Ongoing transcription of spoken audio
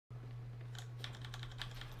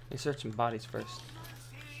Let me search some bodies first.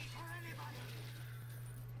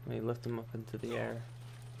 Let me lift them up into the air.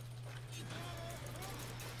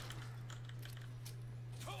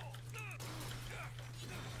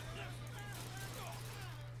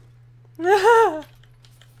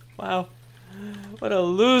 Wow. What a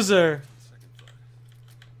loser.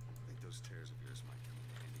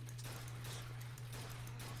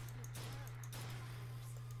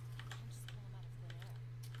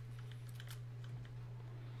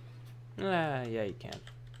 Yeah, you can.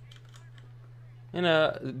 In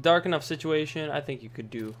a dark enough situation, I think you could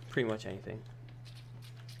do pretty much anything.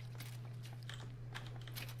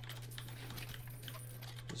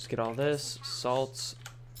 Just get all this. Salts.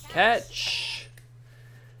 Catch!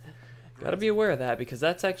 Gotta be aware of that, because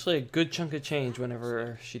that's actually a good chunk of change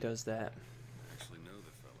whenever she does that.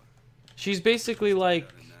 She's basically like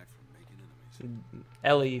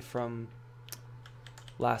Ellie from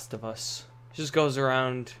Last of Us. She just goes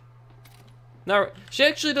around... No, she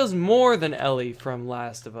actually does more than Ellie from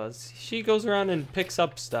Last of Us. She goes around and picks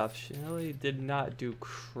up stuff. Ellie did not do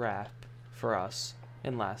crap for us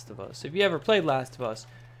in Last of Us. If you ever played Last of Us,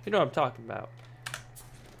 you know what I'm talking about.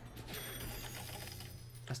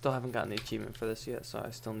 I still haven't gotten the achievement for this yet, so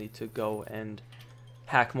I still need to go and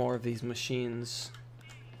hack more of these machines.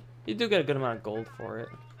 You do get a good amount of gold for it.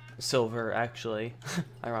 Silver, actually.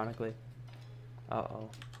 Ironically.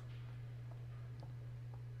 Uh-oh.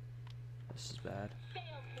 This is bad.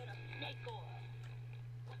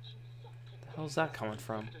 The hell's that coming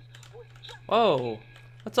from? Whoa!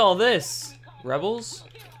 What's all this? Rebels?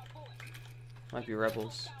 Might be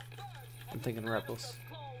rebels. I'm thinking rebels.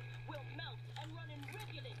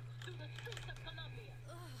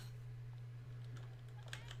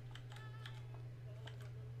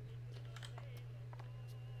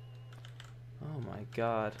 Oh my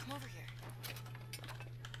god.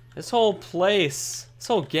 This whole place, this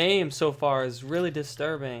whole game so far is really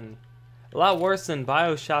disturbing. A lot worse than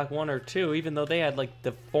BioShock 1 or 2, even though they had like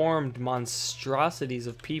deformed monstrosities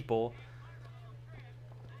of people.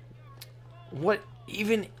 What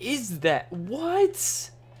even is that?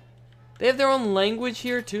 What? They have their own language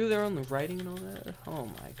here too, their own writing and all that? Oh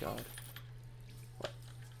my god. What?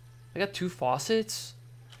 They got 2 faucets?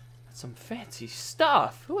 That's some fancy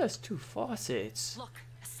stuff. Who has 2 faucets? Look,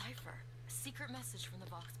 a cipher. A secret message from the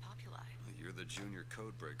Vox Populi. You're the junior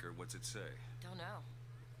code breaker. What's it say? Don't know.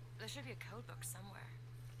 There should be a code book somewhere.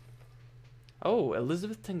 Oh,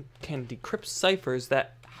 Elizabeth can decrypt ciphers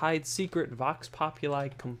that hide secret Vox Populi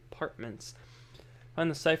compartments. Find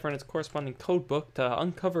the cipher and its corresponding code book to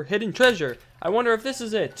uncover hidden treasure. I wonder if this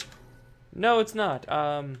is it. No, it's not.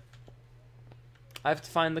 I have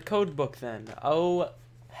to find the code book then. Oh,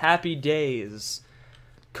 happy days.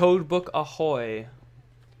 Code book ahoy.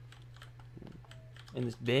 In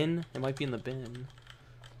this bin? It might be in the bin.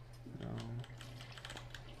 No.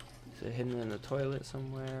 Is it hidden in the toilet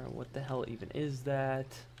somewhere? What the hell even is that?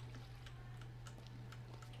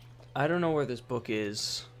 I don't know where this book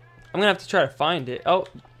is. I'm gonna have to try to find it. Oh,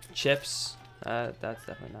 chips. That's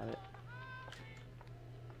definitely not it.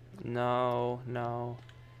 No, no.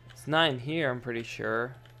 It's not in here, I'm pretty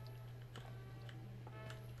sure.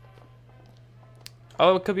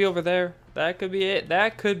 Oh, it could be over there. That could be it.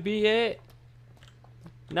 That could be it.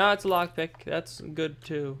 No, it's a lockpick. That's good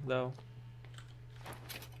too, though.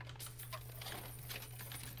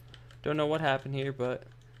 Don't know what happened here, but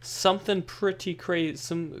something pretty crazy.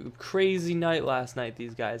 Some crazy night last night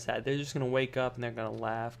these guys had. They're just gonna wake up and they're gonna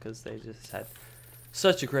laugh because they just had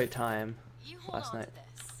such a great time last night.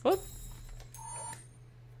 Whoop.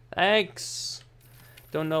 Thanks.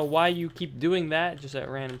 Don't know why you keep doing that just at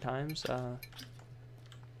random times. I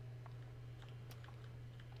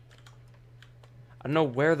don't know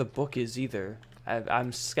where the book is either.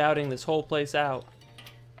 I'm scouting this whole place out.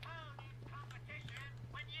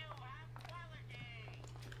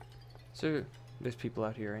 So there's people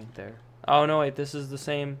out here, ain't there? Oh no, wait, this is the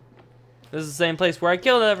same. This is the same place where I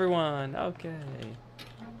killed everyone. Okay.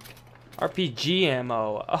 RPG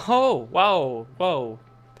ammo. Oh, whoa, whoa.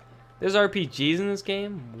 There's RPGs in this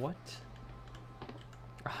game? What?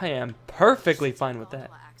 I am perfectly fine with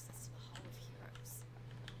that.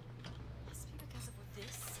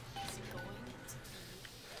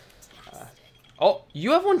 Oh,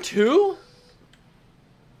 you have one too?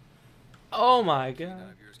 Oh my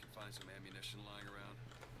god.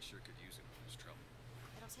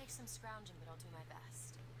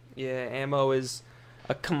 Yeah, ammo is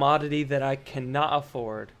a commodity that I cannot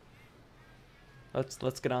afford.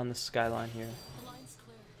 Let's get on the skyline here.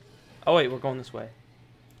 Oh wait, we're going this way.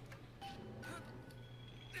 Is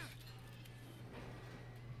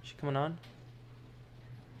she coming on?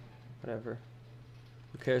 Whatever.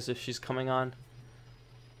 Who cares if she's coming on?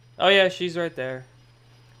 Oh yeah, she's right there.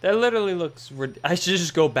 That literally looks... I should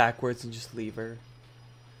just go backwards and just leave her.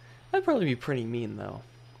 That'd probably be pretty mean, though.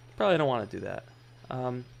 Probably don't want to do that.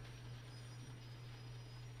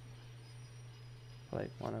 Like,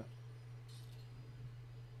 want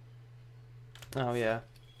to... Oh, yeah.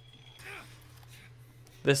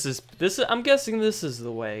 This is... I'm guessing this is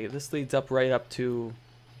the way. This leads up right up to...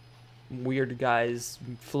 Weird guy's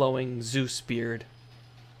flowing Zeus beard.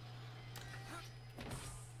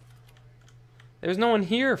 There's no one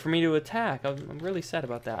here for me to attack. I'm really sad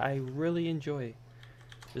about that. I really enjoy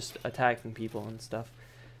just attacking people and stuff.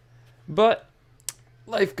 But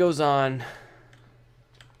life goes on.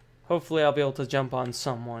 Hopefully I'll be able to jump on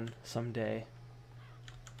someone someday.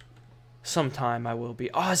 Sometime I will be.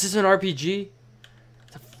 Oh, is this an RPG?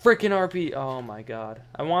 It's a freaking RPG. Oh my god.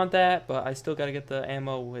 I want that, but I still gotta get the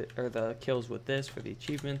ammo with, or the kills with this for the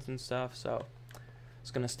achievements and stuff. So it's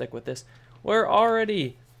gonna stick with this. We're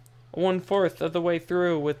already 1/4 of the way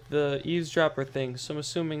through with the eavesdropper thing, so I'm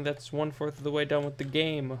assuming that's 1/4 of the way done with the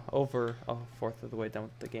game. Over a 1/4 of the way done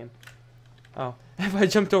with the game. Oh, if I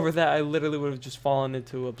jumped over that, I literally would have just fallen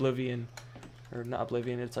into oblivion, or not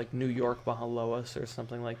oblivion. It's like New York below us or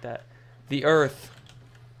something like that. The Earth.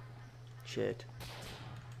 Shit.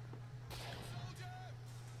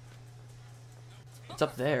 It's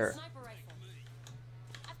up there.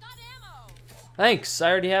 Thanks. I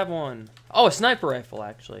already have one. Oh, a sniper rifle,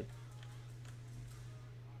 actually.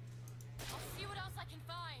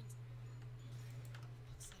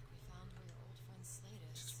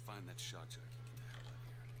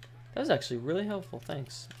 That was actually really helpful,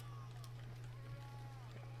 thanks.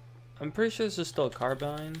 I'm pretty sure this is still a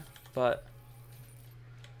carbine, but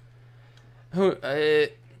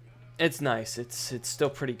it's nice. It's still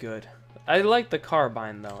pretty good. I like the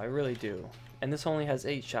carbine though, I really do. And this only has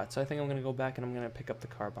 8 shots, so I think I'm gonna go back and I'm gonna pick up the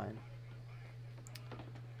carbine.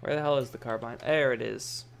 Where the hell is the carbine? There it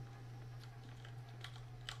is.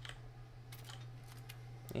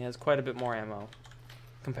 It has quite a bit more ammo,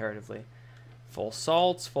 comparatively. Full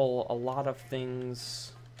salts, full a lot of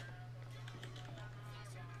things.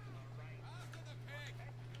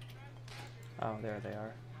 Oh, there they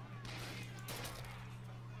are.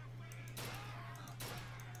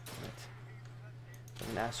 Right.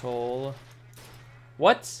 An asshole.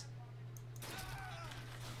 What?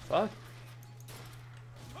 Fuck.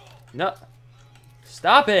 No.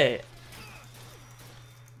 Stop it.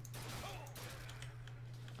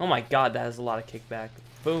 Oh my god, that has a lot of kickback.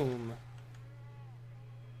 Boom.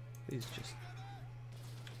 Please just...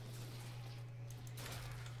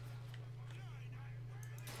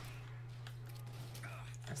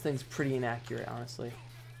 This thing's pretty inaccurate, honestly.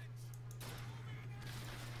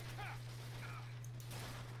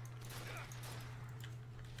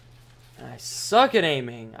 I suck at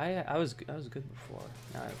aiming. I was good before.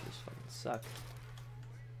 Now I just fucking suck.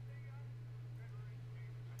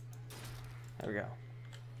 There we go.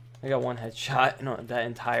 I got one headshot in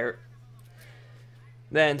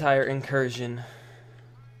that entire incursion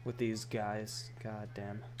with these guys. God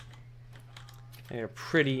damn. They are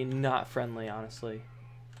pretty not friendly, honestly.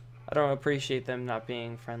 I don't appreciate them not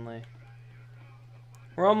being friendly.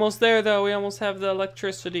 We're almost there, though. We almost have the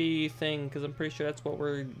electricity thing, because I'm pretty sure that's what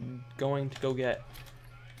we're going to go get.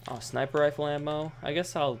 Oh, sniper rifle ammo. I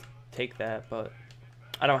guess I'll take that, but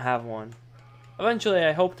I don't have one. Eventually,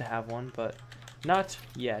 I hope to have one, but not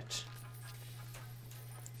yet.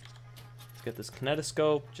 Let's get this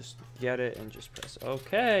kinetoscope. Just get it and just press.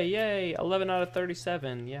 Okay, yay! 11 out of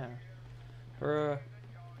 37. Yeah, we're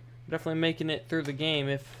definitely making it through the game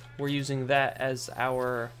if we're using that as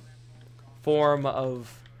our form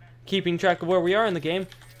of keeping track of where we are in the game.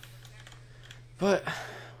 But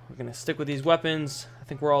we're gonna stick with these weapons. I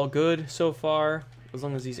think we're all good so far, as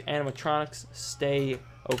long as these animatronics stay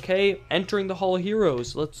okay. Entering the Hall of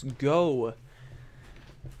Heroes. Let's go.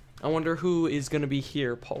 I wonder who is gonna be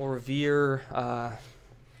here. Paul Revere,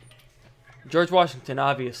 George Washington,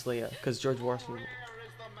 obviously, because George Washington.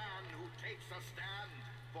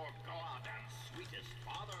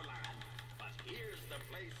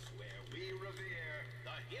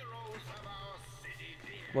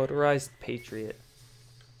 Motorized Patriot.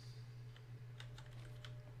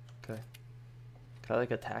 Okay. Can I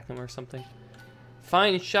like attack him or something?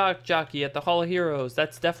 Find Shock Jockey at the Hall of Heroes.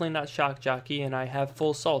 That's definitely not Shock Jockey, and I have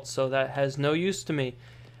full salts, so that has no use to me.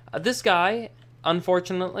 This guy,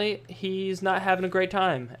 unfortunately, he's not having a great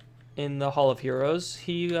time in the Hall of Heroes.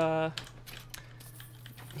 He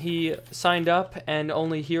signed up, and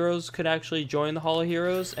only heroes could actually join the Hall of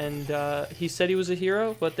Heroes, and he said he was a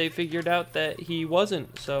hero, but they figured out that he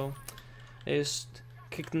wasn't, so they just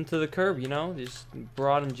kicked him to the curb, you know? Just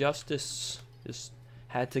brought him justice. Just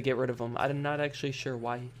had to get rid of him. I'm not actually sure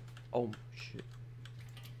why. Oh, shit.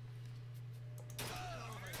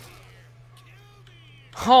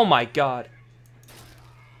 Oh my god.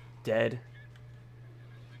 Dead.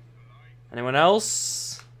 Anyone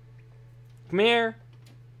else? Come here.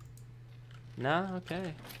 Nah,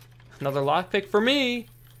 okay. Another lockpick for me.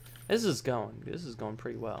 This is going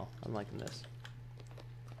pretty well. I'm liking this.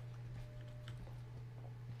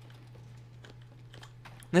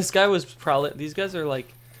 This guy was probably, these guys are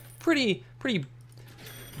like pretty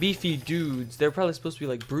beefy dudes. They're probably supposed to be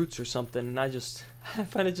like brutes or something, and I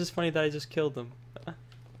find it just funny that I just killed them.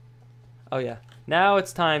 Oh yeah. Now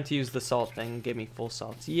it's time to use the salt thing. Give me full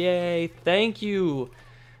salts. Yay, thank you,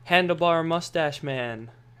 Handlebar Mustache Man.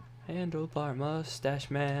 Handlebar Mustache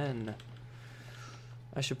Man.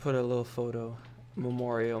 I should put a little photo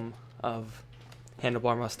memoriam of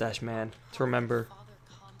Handlebar Mustache Man to remember. Father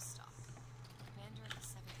Comstock, commander of the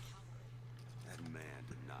 7th Cavalry. That man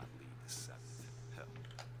did not lead the 7th. Hell,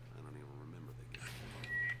 I don't even remember the guy.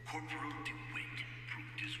 Corporal DeWitt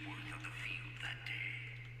proved his worth on the field that day.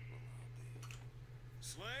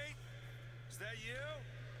 Slate? Is that you?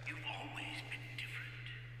 You've always been different,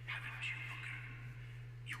 haven't you, Booker?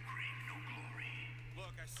 You crave no glory.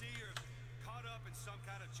 Look, I see you're caught up in some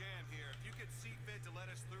kind of jam here. If you could see fit to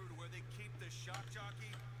let us through to where they keep this shock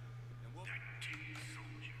jockey, then we'll... That tin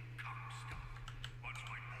soldier, Comstock, once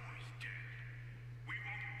my boy's dead. We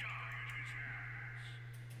won't die at his hands.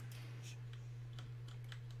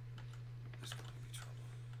 There's going to be trouble.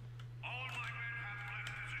 All my men have left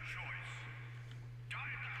is a choice. Die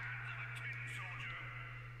at the hands of a tin soldier,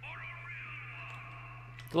 or a real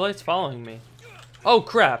one. The light's following me. Oh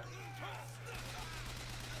crap.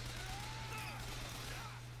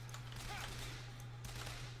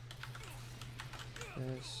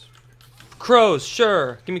 Yes. Crows,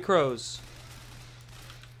 sure. Give me crows.